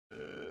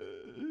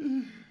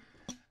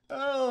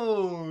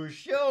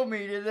follow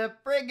me to the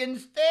friggin'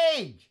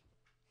 stage.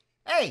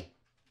 Hey!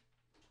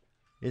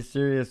 It's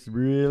serious,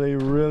 really,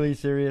 really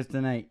serious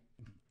tonight.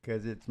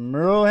 Because it's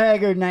Merle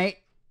Haggard night.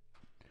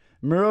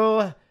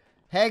 Merle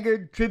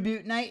Haggard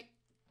tribute night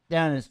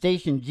down at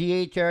station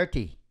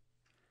GHRT.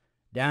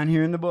 Down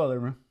here in the boiler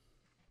room.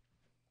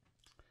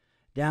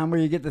 Down where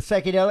you get the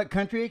psychedelic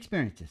country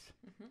experiences.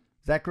 Mm-hmm.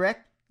 Is that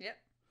correct? Yep.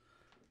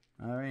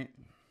 All right.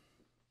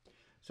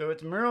 So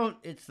it's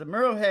the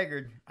Merle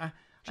Haggard. I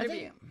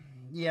think,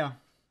 yeah.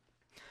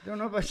 Don't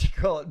know if I should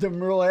call it the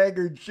Merle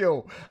Haggard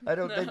show. I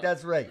don't think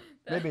that's right.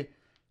 Maybe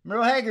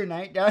Merle Haggard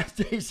night down at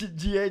station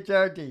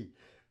GHRT.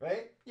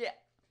 Right? Yeah.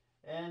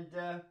 And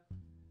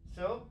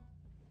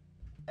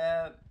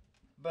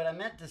but I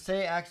meant to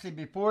say, actually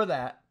before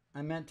that,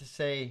 I meant to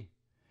say,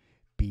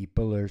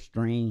 people are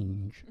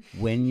strange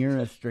when you're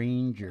a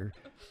stranger.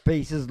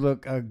 Faces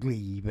look ugly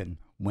even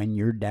when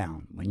you're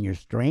down. When you're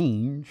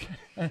strange,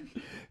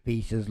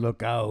 faces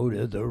look out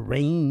of the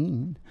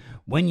rain.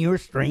 When you're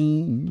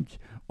strange,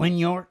 when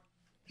you're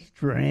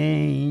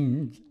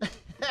strange.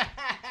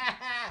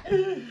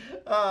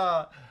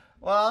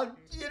 Well,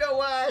 you know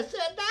why I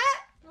said that?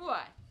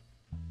 Why?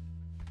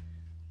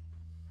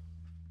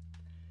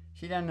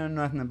 She doesn't know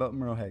nothing about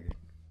Merle Haggard.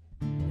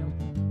 Nope.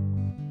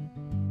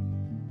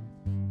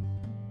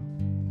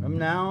 From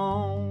now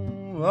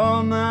on,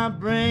 all my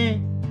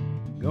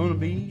brain gonna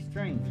be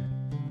stranger.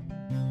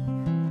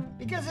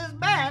 Because his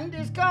band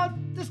is called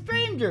The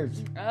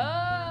Strangers.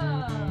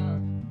 Oh.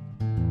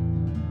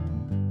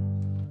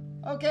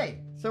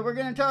 Okay, so we're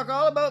gonna talk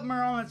all about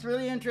Merle, and it's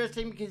really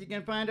interesting because you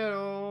can find out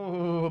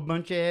a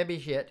bunch of heavy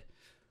shit.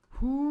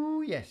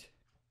 Ooh, yes.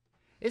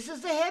 This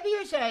is the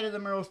heavier side of the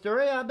Merle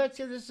story. I bet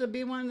you this will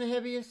be one of the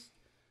heaviest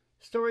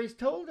stories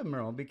told of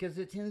Merle because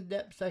it's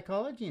in-depth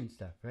psychology and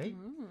stuff, right?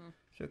 Mm.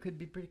 So it could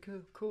be pretty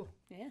cool.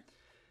 Yeah.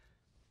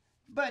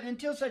 But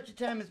until such a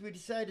time as we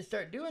decide to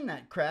start doing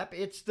that crap,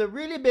 it's the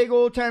really big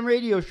old-time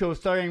radio show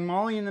starring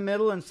Molly in the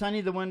middle and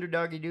Sonny the Wonder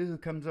Doggy Doo, who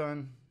comes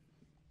on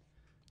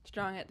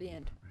strong at the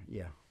end.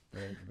 Yeah,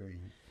 right at the very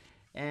end.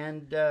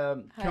 And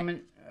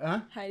coming,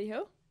 Heidi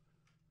Ho?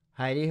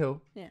 Heidi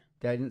Ho. Yeah.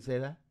 I didn't say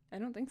that? I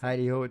don't think so.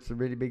 Heidi Ho, it's the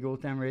really big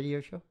old-time radio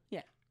show?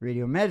 Yeah.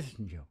 Radio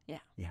medicine show? Yeah.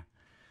 Yeah.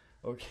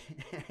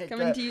 Okay.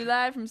 Coming to you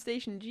live from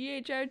station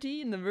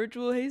GHRT in the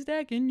virtual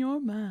haystack in your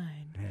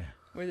mind. Yeah.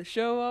 Where the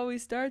show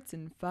always starts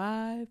in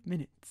 5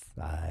 minutes.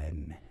 5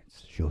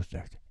 minutes. Show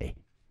starts. Hey,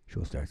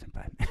 show starts in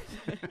 5 minutes.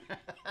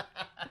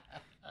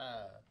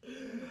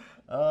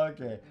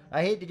 Okay.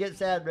 I hate to get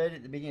sad right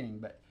at the beginning,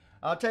 but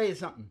I'll tell you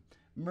something.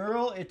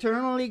 Merle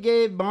eternally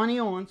gave Bonnie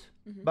Owens,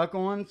 mm-hmm. Buck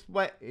Owens'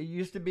 wife, it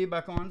used to be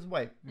Buck Owens'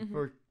 wife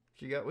before mm-hmm.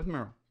 she got with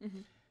Merle. Mm-hmm.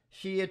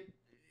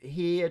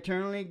 He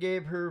eternally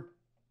gave her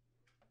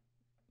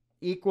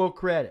equal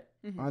credit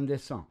mm-hmm. on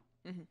this song.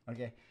 Mm-hmm.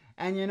 Okay.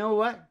 And you know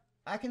what?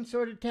 I can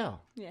sort of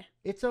tell. Yeah.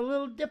 It's a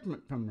little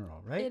different from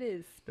Merle, right? It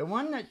is. The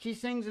one that she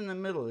sings in the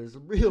middle is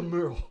real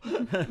Merle.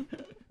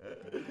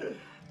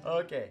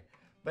 Okay.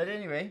 But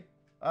anyway,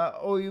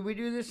 we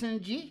do this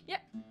in G?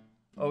 Yep.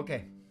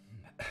 Okay.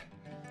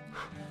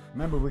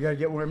 Remember, we got to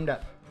get warmed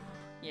up.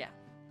 Yeah.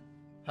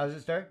 How does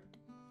it start?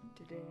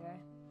 Today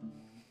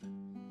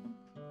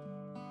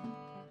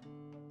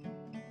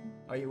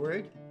Are you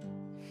worried?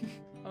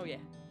 Oh, yeah.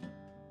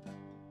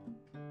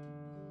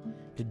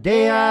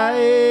 Today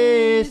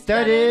I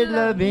started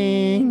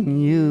loving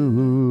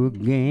you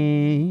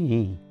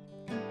again.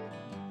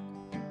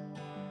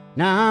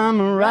 Now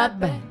I'm right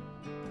back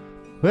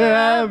where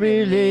I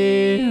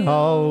really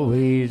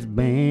always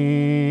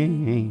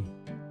been.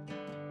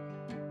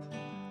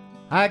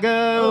 I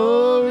got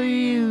over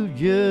you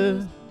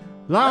just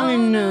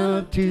long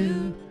enough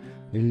to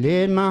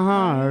let my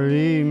heart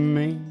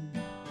remain.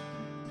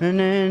 And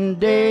then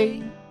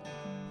today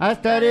I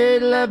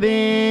started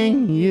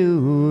loving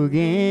you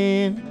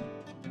again.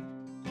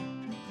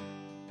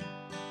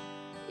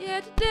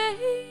 Yeah,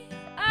 today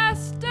I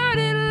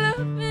started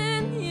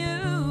loving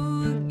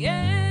you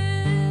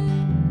again.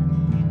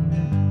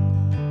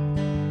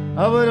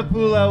 Oh, what a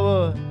fool I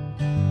was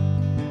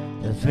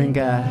to think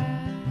I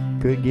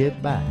could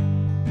get by.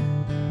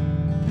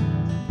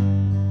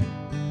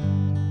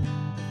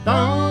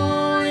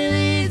 Only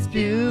these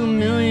few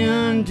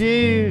million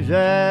tears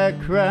I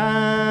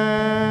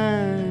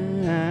cried.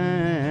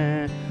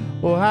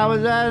 Oh, how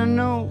was I to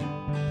know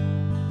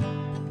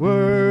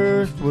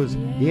worst was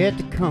yet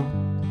to come?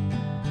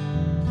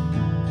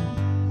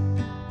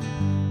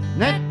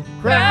 That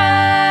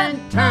crying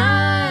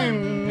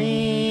time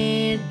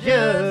may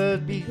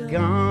just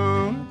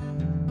begun.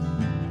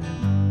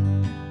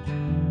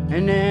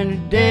 And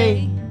then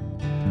today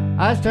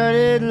I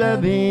started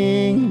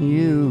loving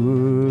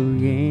you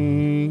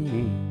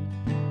again.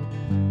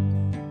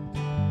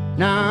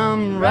 Now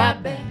I'm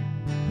right back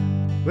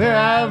where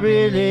I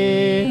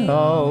really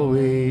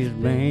always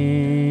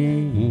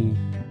been.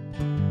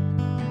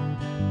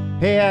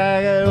 Hey,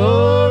 I got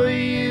over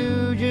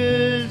you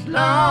just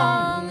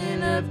long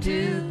enough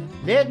to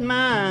let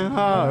my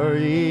heart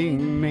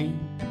remain.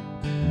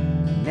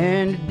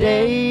 And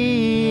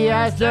today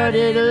I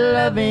started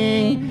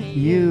loving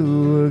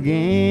you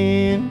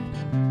again.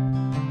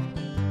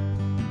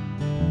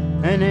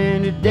 And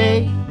then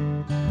today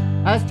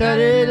I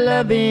started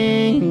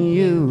loving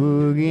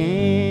you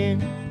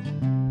again.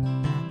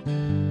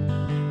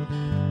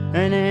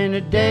 And then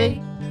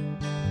today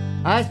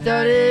I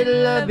started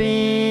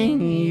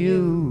loving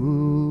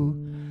you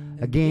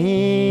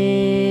again.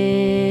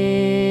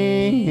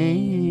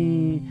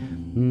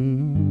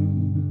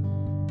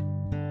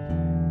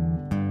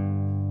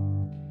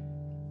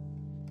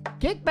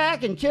 Kick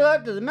back and chill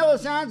out to the mellow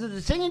sounds of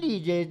the singing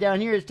DJs down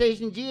here at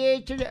station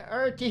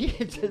GHRT.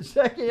 It's a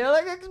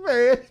psychedelic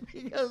experience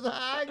because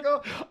I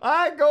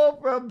go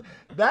from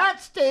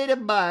that state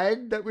of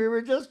mind that we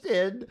were just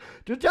in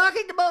to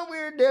talking about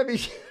weird Debbie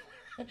shit.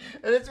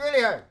 And it's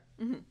really hard.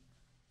 Mm-hmm.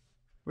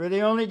 We're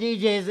the only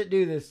DJs that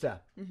do this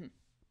stuff. Mm-hmm.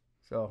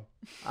 So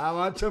I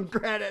want some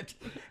credit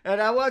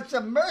and I want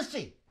some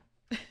mercy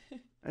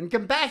and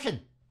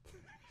compassion.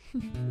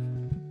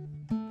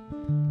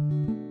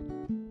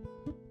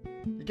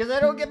 Because I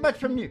don't get much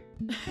from you.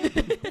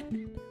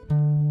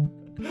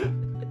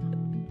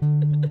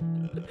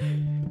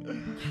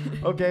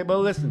 Okay, well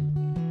listen.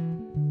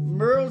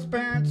 Merle's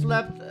parents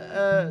left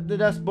the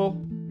Dust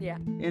Bowl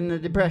in the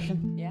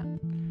Depression. Yeah.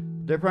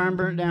 Their farm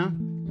burnt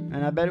down.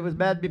 And I bet it was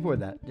bad before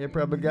that. Their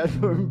probably got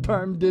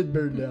farm did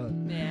burn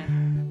down. Yeah.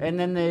 And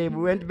then they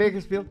went to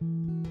Bakersfield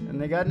and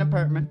they got an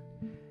apartment.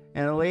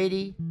 And a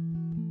lady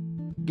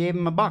gave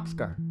them a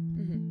boxcar.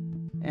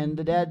 And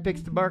the dad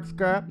fixed the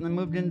boxcar up and they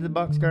moved into the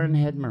boxcar and they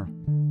had Merle.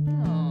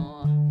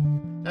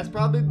 Aww. That's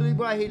probably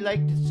why he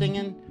liked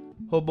singing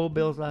Hobo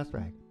Bill's Last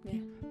Ride. Yeah.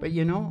 But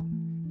you know,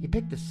 he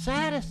picked the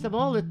saddest of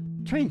all the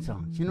train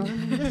songs. You know,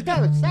 this guy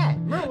was sad.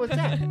 Merle was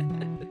sad.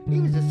 He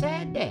was a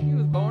sad dad. He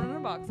was born in a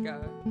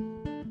boxcar.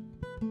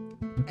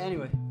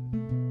 Anyway.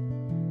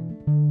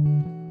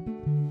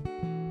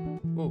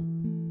 Oh.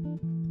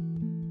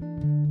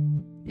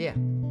 Yeah.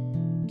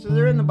 So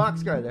they're in the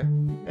boxcar there.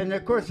 And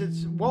of course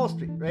it's Wall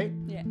Street, right?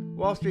 Yeah.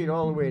 Wall Street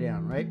all the way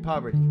down, right?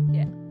 Poverty.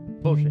 Yeah.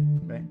 Bullshit,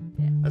 right?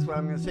 Yeah. That's what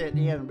I'm going to say at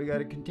the end. We got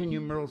to continue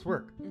Merle's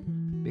work.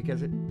 Mm-hmm.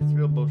 Because it's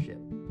real bullshit.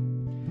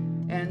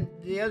 And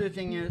the other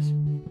thing is,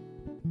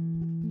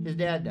 his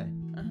dad died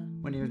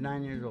when he was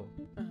 9 years old.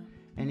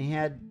 And he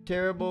had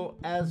terrible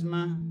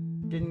asthma,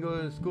 didn't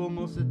go to school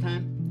most of the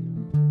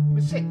time,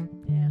 was sick.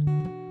 Yeah.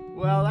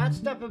 Well, that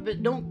stuff, if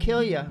it don't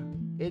kill you,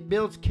 it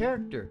builds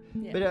character.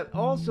 Yeah. But it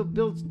also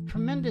builds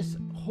tremendous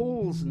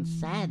holes and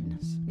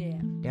sadness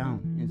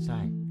down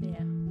inside.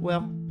 Yeah.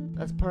 Well,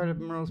 that's part of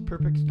Merle's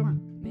perfect storm.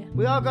 Yeah.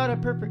 We all got a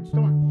perfect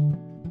storm.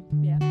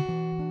 Yeah.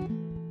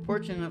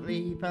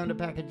 Fortunately, he found a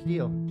package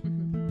deal.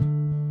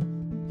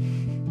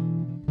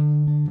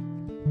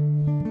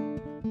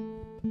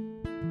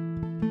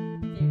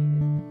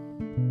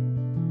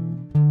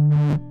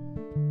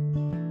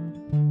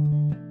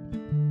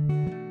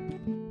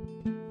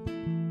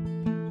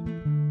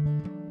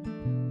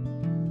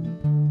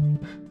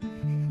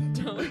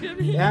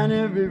 Down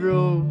every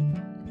road,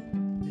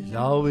 there's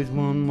always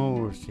one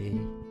more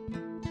city.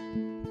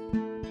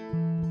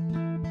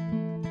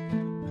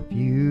 A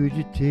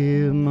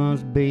fugitive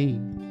must be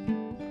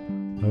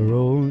a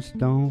rolling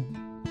stone.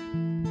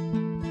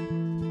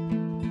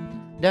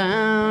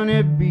 Down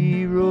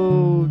every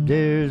road,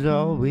 there's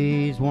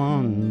always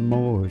one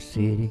more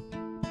city.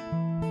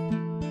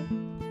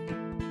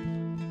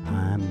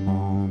 I'm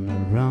on the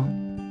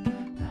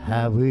run, the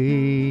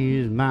highway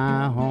is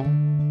my home.